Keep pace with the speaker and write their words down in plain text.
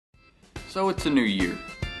So it's a new year,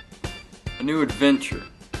 a new adventure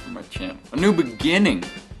for my channel, a new beginning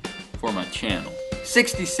for my channel.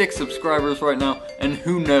 66 subscribers right now, and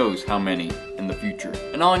who knows how many in the future.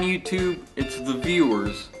 And on YouTube, it's the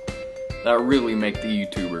viewers that really make the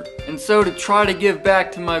YouTuber. And so to try to give back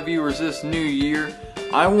to my viewers this new year,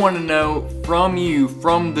 I want to know from you,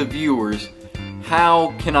 from the viewers,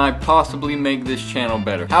 how can I possibly make this channel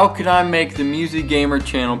better? How can I make the Musi Gamer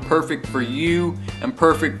channel perfect for you and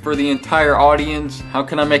perfect for the entire audience? How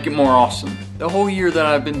can I make it more awesome? The whole year that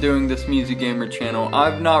I've been doing this Musi Gamer channel,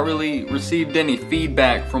 I've not really received any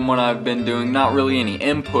feedback from what I've been doing, not really any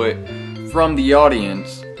input from the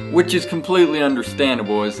audience, which is completely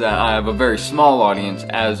understandable as that I have a very small audience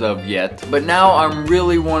as of yet. But now I'm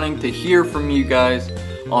really wanting to hear from you guys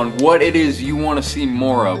on what it is you want to see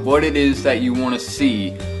more of, what it is that you want to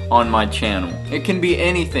see on my channel. It can be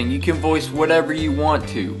anything. You can voice whatever you want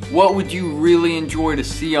to. What would you really enjoy to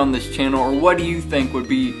see on this channel, or what do you think would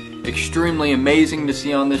be extremely amazing to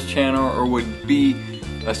see on this channel, or would be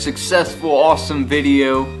a successful, awesome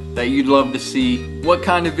video that you'd love to see? What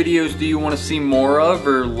kind of videos do you want to see more of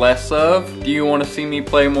or less of? Do you want to see me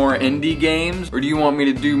play more indie games, or do you want me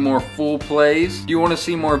to do more full plays? Do you want to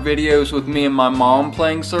see more videos with me and my mom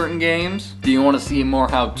playing certain games? Do you want to see more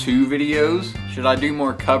how-to videos? Should I do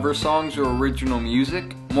more cover songs or original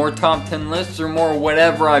music? More top 10 lists, or more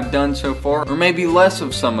whatever I've done so far? Or maybe less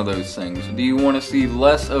of some of those things? Do you want to see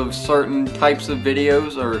less of certain types of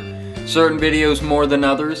videos, or certain videos more than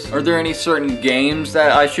others? Are there any certain games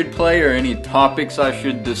that I should play, or any topics I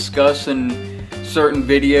should discuss in certain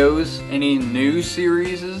videos? Any news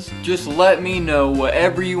series? Just let me know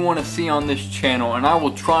whatever you want to see on this channel, and I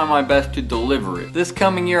will try my best to deliver it. This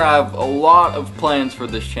coming year I have a lot of plans for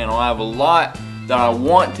this channel. I have a lot that I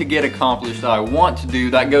want to get accomplished, that I want to do,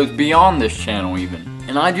 that goes beyond this channel even.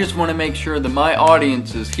 And I just want to make sure that my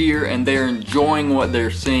audience is here and they're enjoying what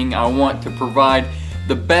they're seeing. I want to provide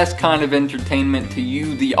the best kind of entertainment to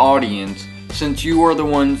you, the audience, since you are the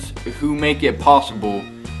ones who make it possible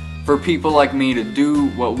for people like me to do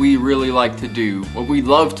what we really like to do, what we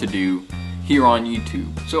love to do here on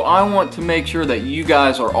YouTube. So I want to make sure that you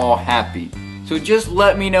guys are all happy. So just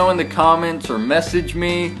let me know in the comments, or message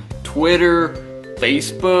me, Twitter,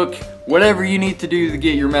 Facebook, whatever you need to do to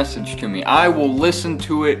get your message to me. I will listen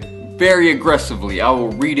to it very aggressively. I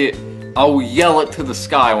will read it. I will yell it to the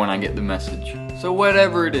sky when I get the message. So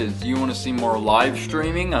whatever it is, you want to see more live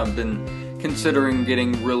streaming? I've been considering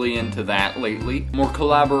getting really into that lately. More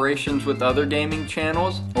collaborations with other gaming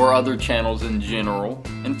channels, or other channels in general.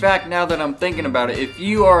 In fact, now that I'm thinking about it, if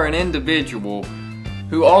you are an individual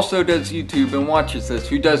who also does YouTube and watches this,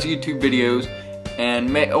 who does YouTube videos,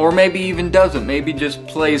 and or maybe even doesn't, maybe just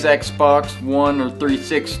plays Xbox One or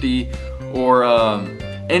 360 or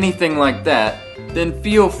anything like that, then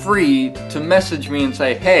feel free to message me and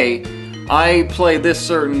say, hey, I play this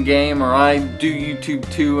certain game, or I do YouTube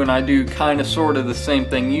too, and I do kind of sort of the same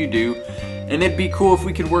thing you do, and it'd be cool if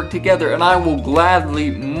we could work together. And I will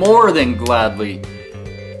gladly, more than gladly,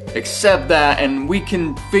 accept that, and we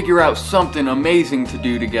can figure out something amazing to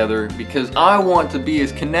do together, because I want to be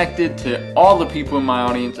as connected to all the people in my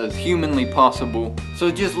audience as humanly possible. So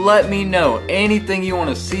just let me know anything you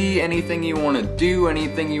want to see, anything you want to do,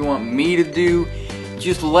 anything you want me to do.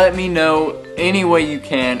 Just let me know any way you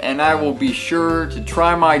can, and I will be sure to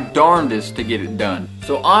try my darndest to get it done.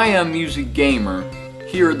 So I am Musi Gamer,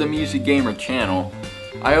 here at the Musi Gamer channel.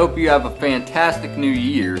 I hope you have a fantastic new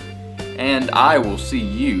year, and I will see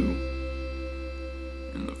you